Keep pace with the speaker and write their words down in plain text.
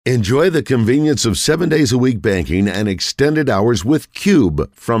Enjoy the convenience of 7 days a week banking and extended hours with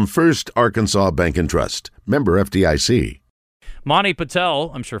Cube from First Arkansas Bank and Trust. Member FDIC. Monty Patel,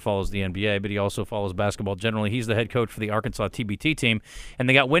 I'm sure follows the NBA, but he also follows basketball generally. He's the head coach for the Arkansas TBT team, and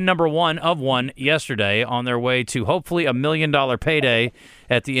they got win number one of one yesterday on their way to hopefully $1 million payday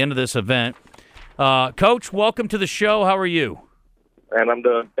at the end of this event. Coach, welcome to the show. How are you? And I'm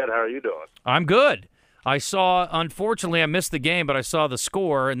doing good. How are you doing? I'm good. Unfortunately, I missed the game, but I saw the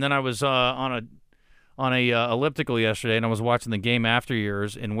score, and then I was on a elliptical yesterday, and I was watching the game after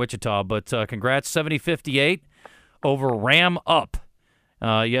yours in Wichita. But congrats, 70-58 over Ram Up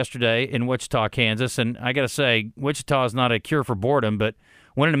yesterday in Wichita, Kansas. And I got to say, Wichita is not a cure for boredom, but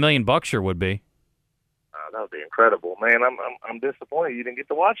winning $1 million sure would be. That would be incredible, man. I'm disappointed you didn't get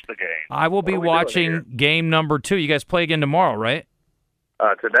to watch the game. I will be watching game number 2. You guys play again tomorrow, right?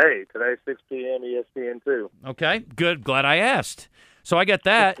 Today, 6 p.m. ESPN2. Okay, good. Glad I asked. So I get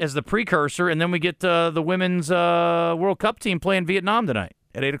that as the precursor, and then we get the women's World Cup team playing Vietnam tonight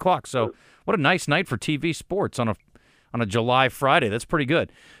at 8 o'clock. So what a nice night for TV sports on a July Friday. That's pretty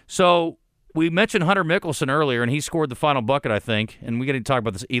good. So we mentioned Hunter Mickelson earlier, and he scored the final bucket, I think. And we got to talk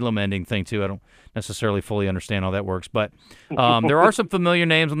about this Elam ending thing, too. I don't necessarily fully understand how that works. But there are some familiar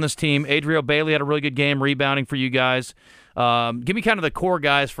names on this team. Adriel Bailey had a really good game rebounding for you guys. Give me kind of the core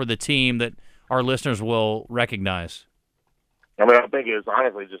guys for the team that our listeners will recognize. I mean, I think it's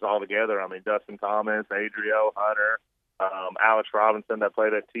honestly just all together. I mean, Dustin Thomas, Adriel, Hunter, Alex Robinson that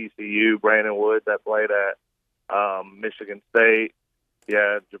played at TCU, Brandon Woods that played at Michigan State. You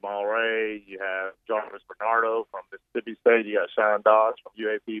have Jamal Ray. You have Jarvis Bernardo from Mississippi State. You got Sean Dodge from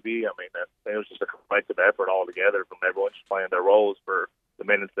UAPB. I mean, it was just a collective effort all together from everyone just playing their roles for the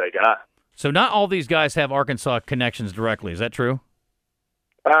minutes they got. So not all these guys have Arkansas connections directly. Is that true?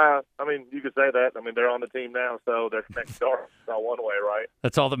 I mean, you could say that. I mean, they're on the team now, so they're connected to Arkansas one way, right?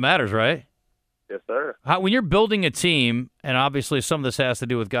 That's all that matters, right? Yes, sir. When you're building a team, and obviously some of this has to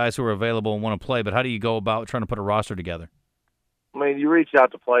do with guys who are available and want to play, but how do you go about trying to put a roster together? I mean, you reach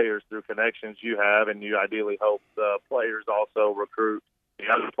out to players through connections you have, and you ideally hope the players also recruit the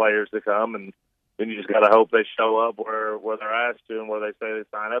other players to come, and then you just got to hope they show up where they're asked to and where they say they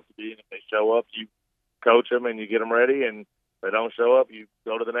sign up to be. And if they show up, you coach them and you get them ready. And if they don't show up, you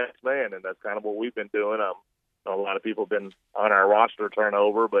go to the next man. And that's kind of what we've been doing. A lot of people have been on our roster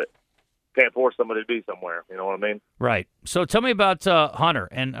turnover, but can't force somebody to be somewhere. You know what I mean? Right. So tell me about Hunter.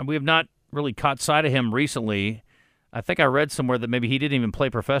 And we have not really caught sight of him recently. I think I read somewhere that maybe he didn't even play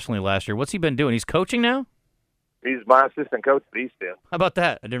professionally last year. What's he been doing? He's coaching now? He's my assistant coach at Easton. How about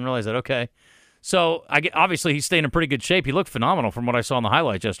that? I didn't realize that. Okay. So obviously he's staying in pretty good shape. He looked phenomenal from what I saw in the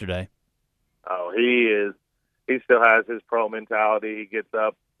highlights yesterday. Oh, he is. He still has his pro mentality. He gets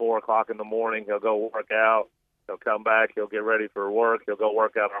up 4 o'clock in the morning. He'll go work out. He'll come back. He'll get ready for work. He'll go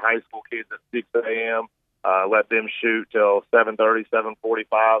work out our high school kids at 6 a.m., let them shoot till 7:30,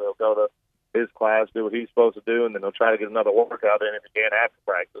 7:45. He'll go to his class, do what he's supposed to do, and then he'll try to get another workout in if he can after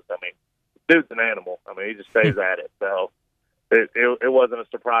practice. I mean, dude's an animal. I mean, he just stays at it. So it wasn't a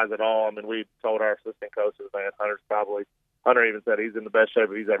surprise at all. I mean, we told our assistant coaches, man, Hunter even said he's in the best shape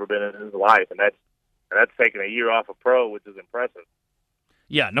he's ever been in his life, and that's taking a year off of pro, which is impressive.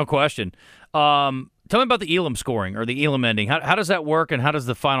 Yeah, no question. Tell me about the Elam scoring or the Elam ending. How does that work, and how does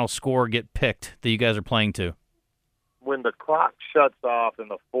the final score get picked that you guys are playing to? When the clock shuts off in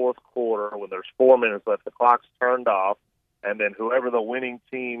the fourth quarter, when there's 4 minutes left, the clock's turned off, and then whoever the winning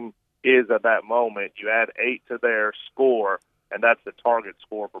team is at that moment, you add 8 to their score, and that's the target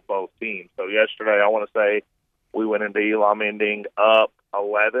score for both teams. So yesterday, I want to say we went into Elam ending up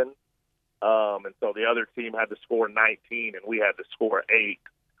 11, and so the other team had to score 19, and we had to score 8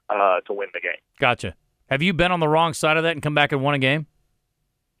 to win the game. Gotcha. Have you been on the wrong side of that and come back and won a game?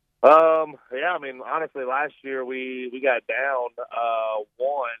 Yeah, I mean, honestly, last year we got down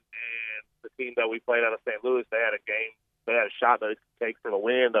 1, and the team that we played out of St. Louis, they had a shot that they could take for the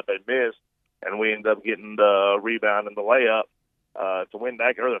win that they missed, and we ended up getting the rebound and the layup to win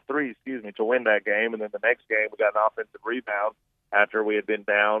that, or the 3, to win that game. And then the next game we got an offensive rebound after we had been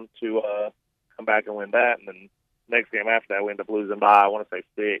down to come back and win that. And then next game after that we ended up losing by, I want to say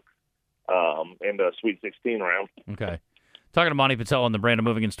 6 in the Sweet 16 round. Okay. Talking to Monty Patel on the Brandon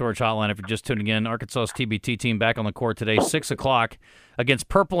Moving and Storage Hotline. If you're just tuning in, Arkansas's TBT team back on the court today, 6 o'clock against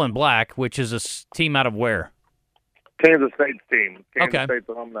Purple and Black, which is a team out of where? Kansas State's team. Okay. State's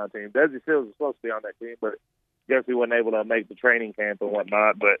alumni team. Desi Fields was supposed to be on that team, but I guess he wasn't able to make the training camp and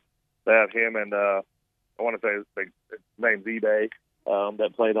whatnot. But they have him and I want to say his name's eBay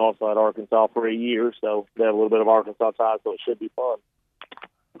that played also at Arkansas for a year. So they have a little bit of Arkansas ties, so it should be fun.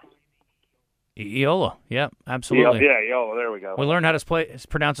 Eola. Yeah, absolutely. Yeah, Eola. There we go. We learned how to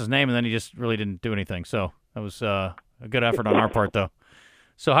pronounce his name, and then he just really didn't do anything. So that was a good effort on our part, though.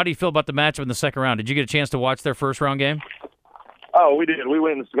 So how do you feel about the matchup in the second round? Did you get a chance to watch their first round game? Oh, we did. We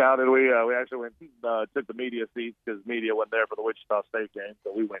went and scouted. We actually went took the media seats because media wasn't there for the Wichita State game,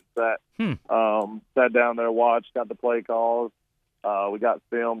 so we went and sat down there, watched, got the play calls. We got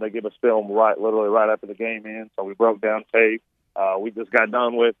film. They give us film literally right after the game ends, so we broke down tape. We just got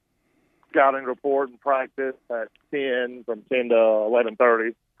done with scouting report and practice at 10 from 10 to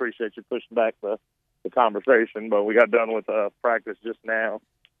 11:30. Appreciate you pushing back the conversation, but we got done with practice just now.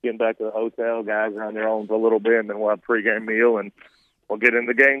 Getting back to the hotel, guys are on their own for a little bit, and then we'll have a pregame meal, and we'll get in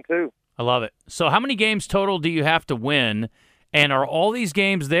the game too. I love it. So how many games total do you have to win, and are all these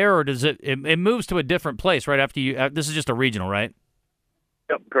games there, or does it moves to a different place right after you this is just a regional, right?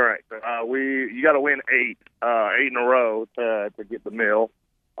 Yep, correct. You got to win eight in a row to get the meal.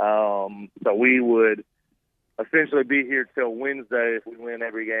 So we would essentially be here till Wednesday if we win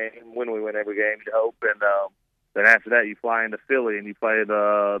every game. When we win every game, you hope, and then after that, you fly into Philly and you play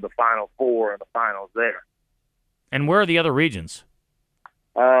the Final Four and the finals there. And where are the other regions?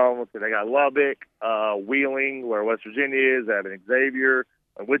 Let's see, they got Lubbock, Wheeling, where West Virginia is, Abbott Xavier,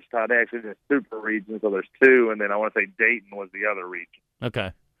 and Wichita. They actually did super regions, so there's two, and then I want to say Dayton was the other region.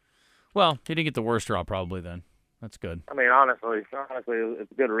 Okay. Well, you didn't get the worst draw probably then. That's good. I mean, honestly,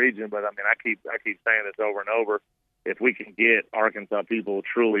 it's a good region, but I mean, I keep saying this over and over. If we can get Arkansas people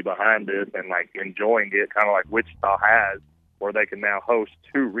truly behind this and like enjoying it, kind of like Wichita has, where they can now host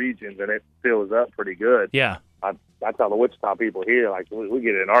two regions and it fills up pretty good. Yeah. I tell the Wichita people here, like we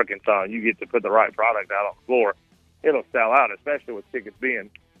get it in Arkansas and you get to put the right product out on the floor, it'll sell out, especially with tickets being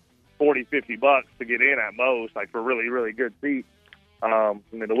 $40, $50 to get in at most, like for really, really good seats. I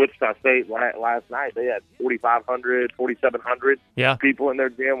mean, the Wichita State last night, they had 4,500, 4,700 people in their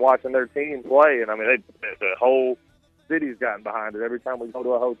gym watching their team play. And, I mean, the whole city's gotten behind it. Every time we go to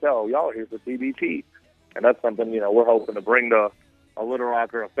a hotel, y'all are here for TBT. And that's something, we're hoping to bring to a Little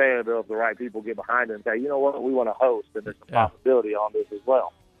Rock or a Fayetteville if the right people get behind it and say, you know what, we want to host. And there's a possibility on this as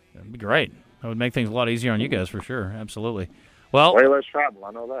well. That'd be great. That would make things a lot easier on you guys for sure. Absolutely. Well, way less travel,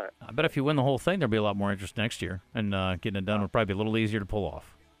 I know that. I bet if you win the whole thing, there'll be a lot more interest next year, and getting it done would probably be a little easier to pull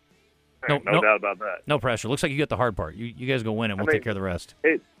off. No doubt about that. No pressure. Looks like you got the hard part. You guys go win it, and we'll take care of the rest.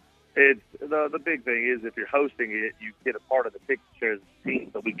 It's the big thing is if you're hosting it, you get a part of the ticket shares of the team,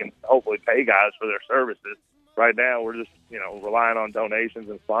 so we can hopefully pay guys for their services. Right now, we're just relying on donations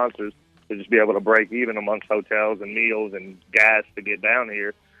and sponsors to just be able to break even amongst hotels and meals and gas to get down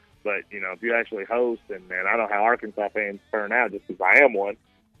here. But, if you actually host, and I know how Arkansas fans turn out just because I am one,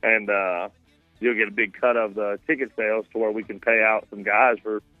 and you'll get a big cut of the ticket sales to where we can pay out some guys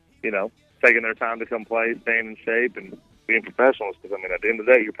for, taking their time to come play, staying in shape, and being professionals. Because, at the end of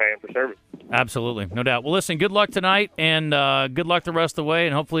the day, you're paying for service. Absolutely. No doubt. Well, listen, good luck tonight, and good luck the rest of the way,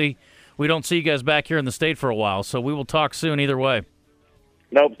 and hopefully we don't see you guys back here in the state for a while. So we will talk soon either way.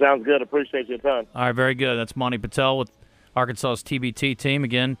 Nope, sounds good. Appreciate your time. All right, very good. That's Monty Patel with Arkansas's TBT team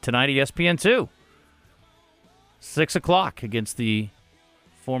again tonight at ESPN2. 6 o'clock against the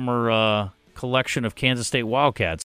former collection of Kansas State Wildcats.